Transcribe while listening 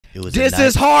This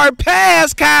is hard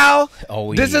pass, Kyle.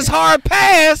 Oh, this is hard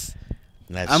pass.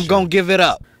 I'm gonna give it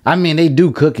up. I mean, they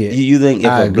do cook it. You think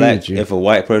if a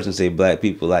white person say black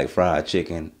people like fried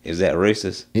chicken, is that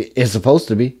racist? It's supposed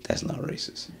to be. That's not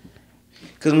racist.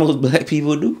 Because most black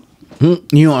people do.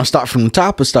 You want to start from the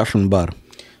top or start from the bottom?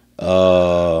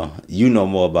 You know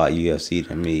more about UFC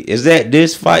than me. Is that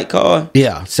this fight card?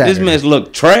 Yeah, Saturday. This mess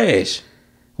look trash.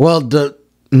 Well,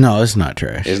 no, it's not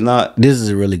trash. It's not. This is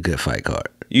a really good fight card.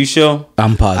 You sure?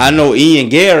 I'm positive. I know Ian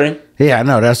Gary. Yeah, I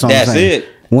know. That's what I'm saying. That's it.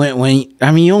 When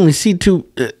I mean, you only see two.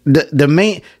 The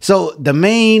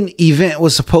main event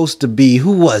was supposed to be,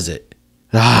 who was it?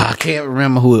 I can't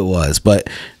remember who it was, but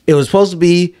it was supposed to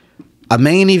be a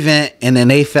main event, and then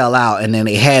they fell out, and then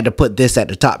they had to put this at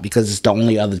the top because it's the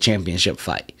only other championship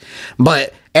fight.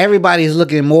 But everybody's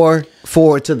looking more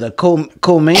forward to the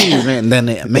co-main event than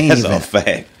the main That's event. a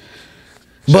fact.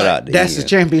 But that's the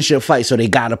championship fight, so they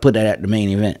got to put that at the main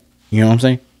event. You know what I'm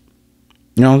saying?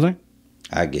 You know what I'm saying?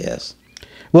 I guess.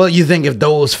 Well, you think if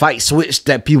those fights switched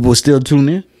that people would still tune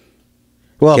in?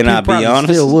 Well, Can I be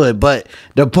honest? Still would, but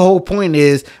the whole point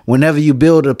is, whenever you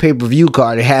build a pay-per-view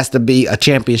card, it has to be a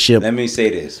championship. Let me say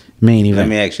this. Main event. Let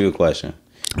me ask you a question.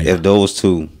 Yeah. If those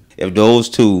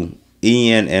two,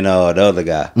 Ian and the other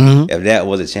guy, if that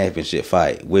was a championship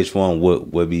fight, which one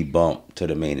would be bumped to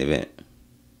the main event?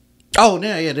 Oh,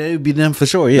 yeah, that would be them for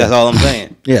sure. Yeah, that's all I'm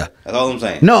saying. Yeah, that's all I'm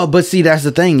saying. No, but see, that's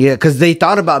the thing. Yeah, because they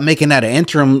thought about making that an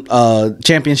interim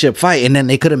championship fight, and then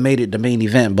they could have made it the main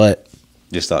event, but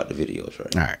just start the videos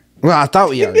right. All right. Well, I thought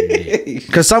we already did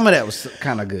because some of that was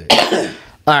kind of good. All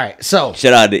right, so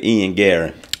shout out to Ian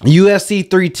Gary.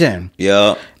 UFC 310.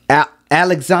 Yeah.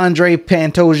 Alexandre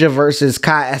Pantoja versus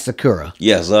Kai Asakura.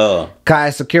 Yes, Kai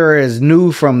Asakura is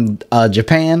new from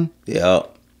Japan. Yeah.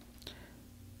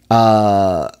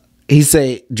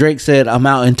 Drake said, I'm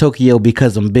out in Tokyo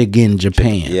because I'm big in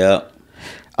Japan. Yeah.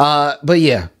 But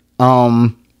yeah.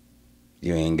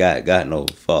 You ain't got no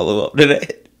follow up to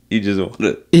that. You just want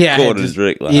to quote the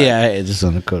Drake line. Yeah, I just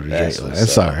want to quote the Drake line.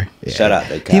 Sorry. Yeah. Shout out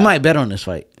to Kai. He might bet on this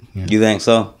fight. Yeah. You think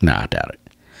so? Nah, I doubt it.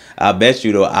 I bet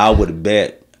you though, I would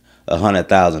bet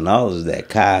 $100,000 that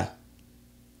Kai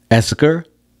Asakura?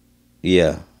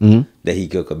 Yeah. Mm-hmm. That he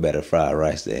cook a better fried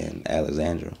rice than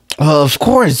Alexandra. Of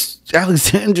course.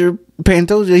 Alexander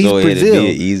Pantoja, he's Brazil. So it'd be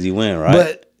an easy win,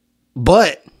 right?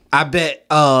 But I bet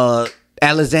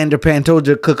Alexander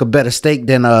Pantoja cook a better steak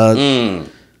than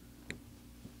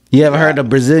You ever heard of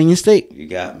Brazilian steak? You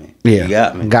got me. Yeah. You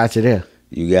got me. Got you there.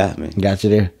 You got me. Got you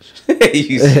there.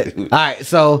 All right,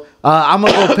 so I'm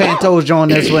going to go Pantoja on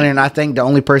this one, and I think the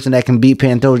only person that can beat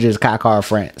Pantoja is Kai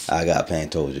Kara-France. I got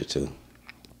Pantoja, too.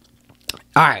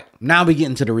 All right, now we get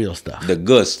into the real stuff. The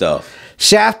good stuff.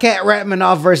 Shavkat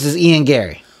Rakhmonov versus Ian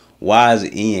Gary. Why is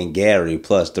Ian Gary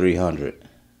plus 300?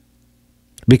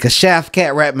 Because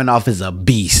Shavkat Rakhmonov is a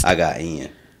beast. I got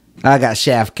Ian. I got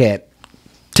Shavkat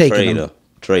taking him.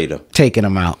 Taking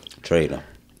him out. Trader.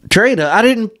 I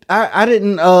didn't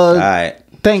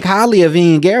think highly of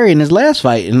Ian Gary in his last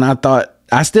fight, and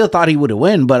I still thought he would have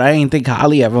won, but I didn't think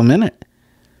highly of him in it.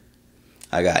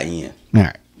 I got Ian. All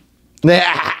right.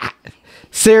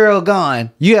 Cyril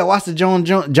Gane. You had watched the John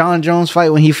Jones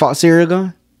fight when he fought Cyril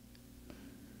Gane?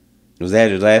 Was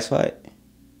that his last fight?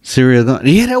 Cyril Gane.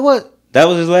 Yeah, that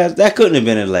was his last. That couldn't have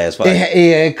been his last fight.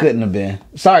 Yeah, it couldn't have been.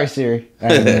 Sorry, Siri. I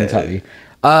didn't mean to talk to you.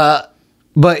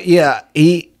 But yeah,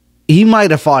 he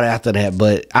might have fought after that,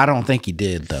 but I don't think he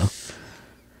did though.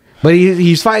 But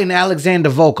he's fighting Alexander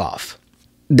Volkov.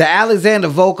 The Alexander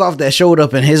Volkov that showed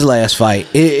up in his last fight,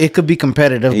 it could be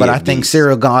competitive, but I think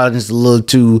Cyril Gane is a little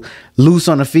too loose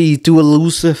on the feet, too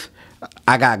elusive.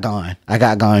 I got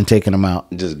Gane taking him out.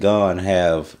 Does Gane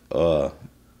have a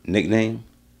nickname?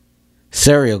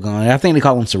 Cyril Gane. I think they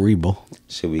call him Cerebral.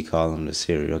 Should we call him the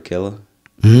serial killer?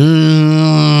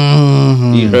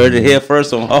 Mm-hmm. You heard it here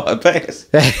first on Hard Pass.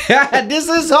 This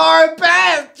is Hard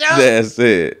Pass, Joe. That's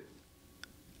it.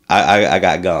 I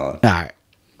got Gane. All right,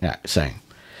 same.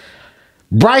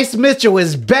 Bryce Mitchell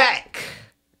is back,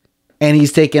 and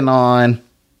he's taking on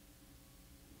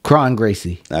Kron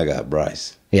Gracie. I got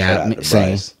Bryce. Yeah,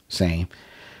 same.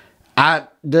 All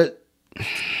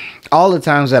the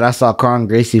times that I saw Kron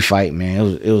Gracie fight,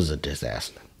 man, it was a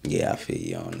disaster. Yeah, I feel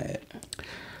you on that.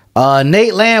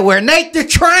 Nate Landwehr, Nate the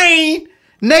Train.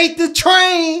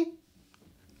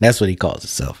 That's what he calls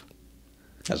himself.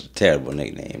 That's a terrible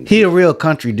nickname. He a real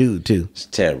country dude too. It's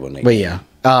a terrible nickname. But yeah,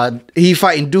 he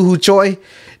fighting Doo Ho Choi.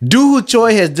 Doo Ho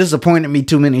Choi has disappointed me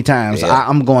too many times. Yeah.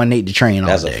 I'm going Nate the Train all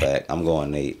day. That's a fact. I'm going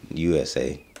Nate.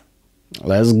 USA.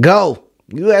 Let's go.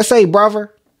 USA,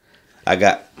 brother.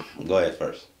 Go ahead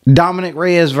first. Dominic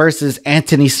Reyes versus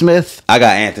Anthony Smith. I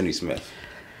got Anthony Smith.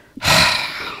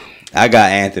 I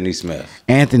got Anthony Smith.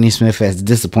 Anthony Smith has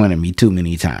disappointed me too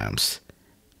many times.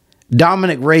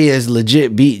 Dominic Reyes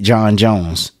legit beat John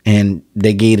Jones, and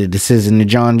they gave a decision to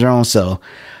John Jones. So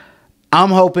I'm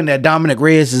hoping that Dominic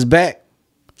Reyes is back.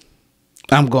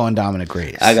 I'm going Dominic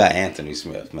Reyes. I got Anthony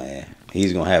Smith, man.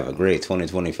 He's going to have a great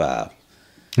 2025.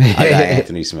 I got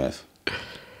Anthony Smith.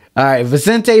 All right,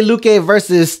 Vicente Luque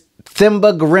versus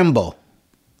Themba Gorimbo.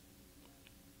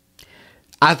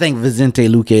 I think Vicente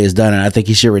Luque is done, and I think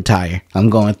he should retire. I'm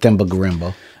going Themba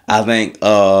Gorimbo. I think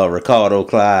Ricardo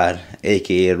Clyde,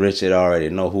 a.k.a. Richard, already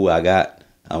know who I got.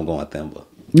 I'm going Themba.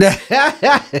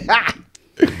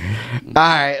 All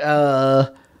right,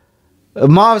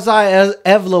 Movsar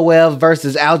Evloev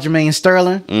versus Aljamain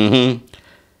Sterling. Mm-hmm.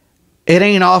 It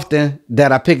ain't often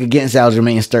that I pick against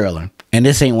Aljamain Sterling, and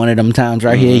this ain't one of them times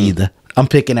right here either. I'm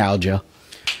picking Aljo.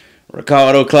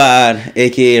 Ricardo Clyde,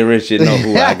 a.k.a. Richard, know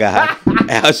who I got.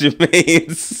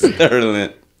 Aljamain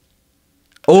Sterling.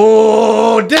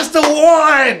 Oh, this the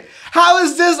one. How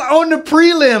is this on the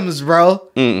prelims, bro?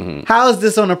 Mm-hmm. How is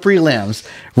this on the prelims?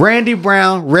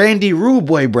 Randy Rude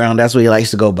Boy Brown, that's what he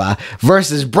likes to go by,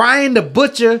 versus Brian the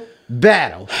Butcher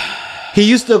Battle. He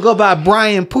used to go by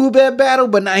Brian Pooh Bear Battle,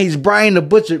 but now he's Brian the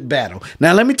Butcher Battle.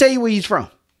 Now, let me tell you where he's from.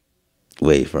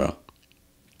 Where you from?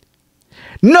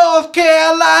 North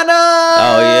Carolina.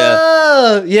 Oh,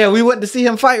 yeah. Yeah, we went to see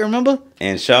him fight, remember?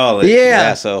 In Charlotte. Yeah.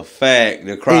 That's a fact.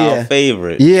 The crowd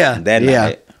favorite. Yeah. That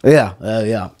night.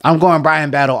 Yeah. I'm going Brian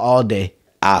Battle all day.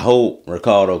 I hope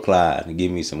Ricardo Clyde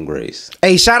give me some grace.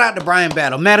 Hey, shout out to Brian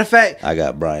Battle. Matter of fact, I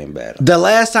got Brian Battle. the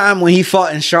last time when he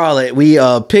fought in Charlotte, we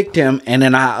picked him, and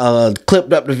then I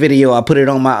clipped up the video. I put it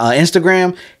on my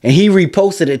Instagram, and he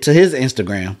reposted it to his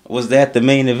Instagram. Was that the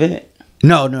main event?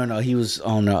 No. He was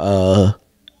on the.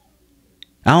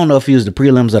 I don't know if he was the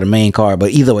prelims or the main card,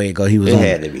 but either way it go, he was. It on.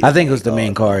 had to be I the think it main was the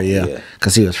main card, yeah,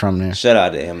 because he was from there. Shout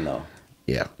out to him though.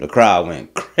 Yeah, The crowd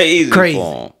went crazy for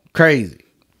him. Crazy.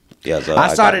 Yeah, so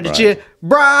I started to cheer,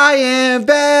 Brian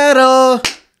Battle.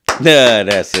 Yeah,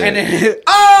 that's it. And then,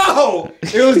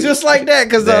 it was just like that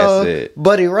because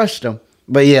Buddy rushed him.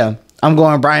 But yeah, I'm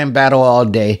going Brian Battle all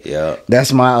day. Yeah,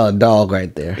 that's my dog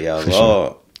right there. Yeah,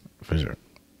 for sure.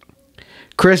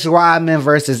 Chris Weidman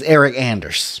versus Eric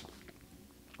Anders.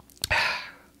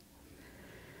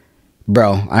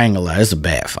 Bro, I ain't gonna lie, it's a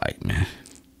bad fight, man.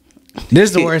 This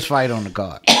is the worst fight on the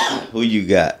card. Who you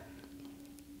got?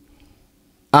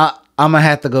 I'm gonna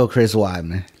have to go Chris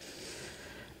Weidman.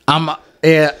 I'm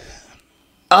gonna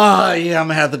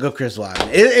have to go Chris Weidman.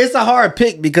 It's a hard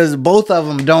pick because both of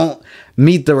them don't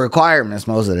meet the requirements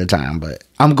most of the time, but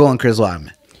I'm going Chris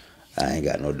Weidman. I ain't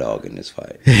got no dog in this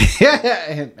fight.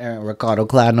 and Ricardo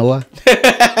Clyde Noah.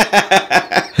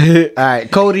 All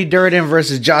right, Cody Durden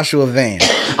versus Joshua Van.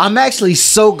 I'm actually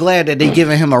so glad that they're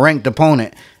giving him a ranked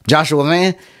opponent, Joshua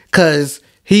Van, because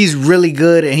he's really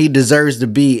good and he deserves to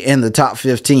be in the top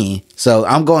 15. So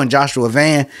I'm going Joshua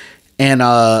Van, and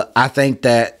I think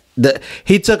that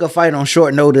he took a fight on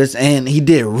short notice and he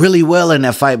did really well in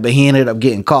that fight, but he ended up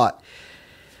getting caught.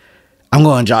 I'm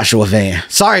going Joshua Van.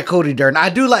 Sorry, Cody Durden. I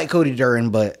do like Cody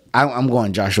Durden, but I'm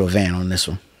going Joshua Van on this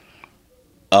one.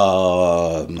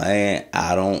 Man,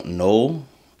 I don't know.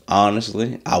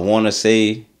 Honestly, I want to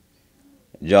say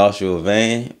Joshua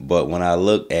Van, but when I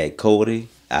look at Cody,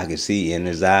 I can see in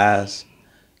his eyes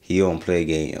he don't play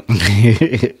games.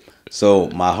 So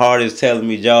my heart is telling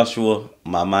me Joshua,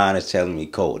 my mind is telling me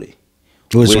Cody.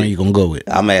 Which one you gonna go with?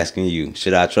 I'm asking you,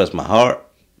 should I trust my heart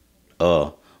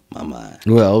or my mind?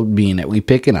 Well, being that we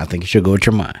picking, I think you should go with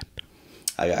your mind.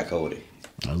 I got Cody.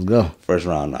 Let's go. First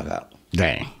round knockout.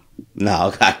 Dang. No,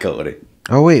 I got Cody.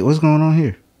 Oh wait, what's going on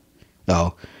here?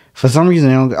 Oh, for some reason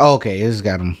they don't. Oh, okay, it's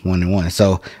got him 1-1.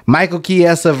 So Michael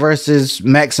Chiesa versus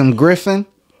Maxim Griffin.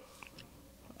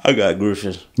 I got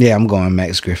Griffin. Yeah, I'm going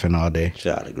Max Griffin all day.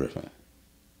 Shout out to Griffin.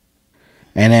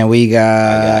 And then we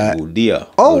got. I got Guida.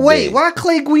 Oh wait, why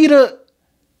Clay Guida?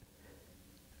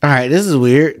 All right, this is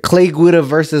weird. Clay Guida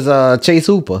versus Chase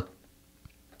Hooper.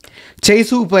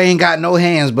 Chase Hooper ain't got no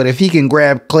hands, but if he can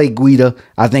grab Clay Guida,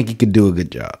 I think he could do a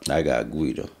good job. I got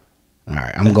Guida. All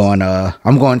right,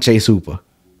 I'm going Chase Hooper.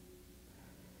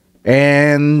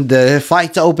 And the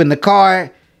fight to open the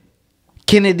card,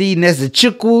 Kennedy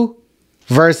Nzechukwu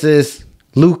versus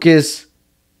Lucas.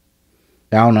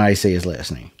 I don't know how you say his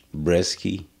last name.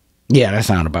 Bresky. Yeah, that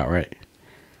sounds about right.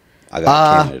 I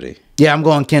got Kennedy. Yeah, I'm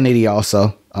going Kennedy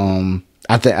also.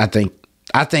 I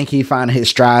think he found his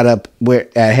stride up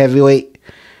at heavyweight.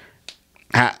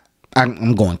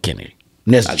 I'm going Kennedy.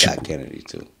 I got Kennedy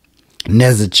too.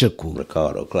 Nzechukwu.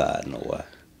 Ricardo Clyde, know why.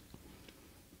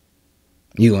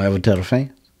 You gonna ever tell the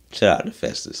fans? Shout out to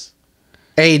Festus.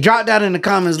 Hey, drop down in the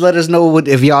comments. Let us know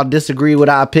if y'all disagree with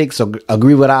our picks or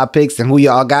agree with our picks and who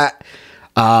y'all got.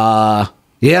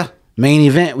 Yeah, main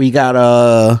event. We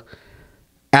got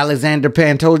Alexander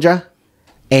Pantoja.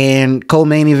 And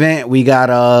co-main event, we got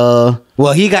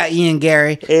he got Ian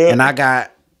Gary and I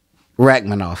got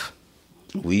Rachmaninoff.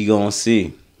 We gonna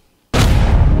see.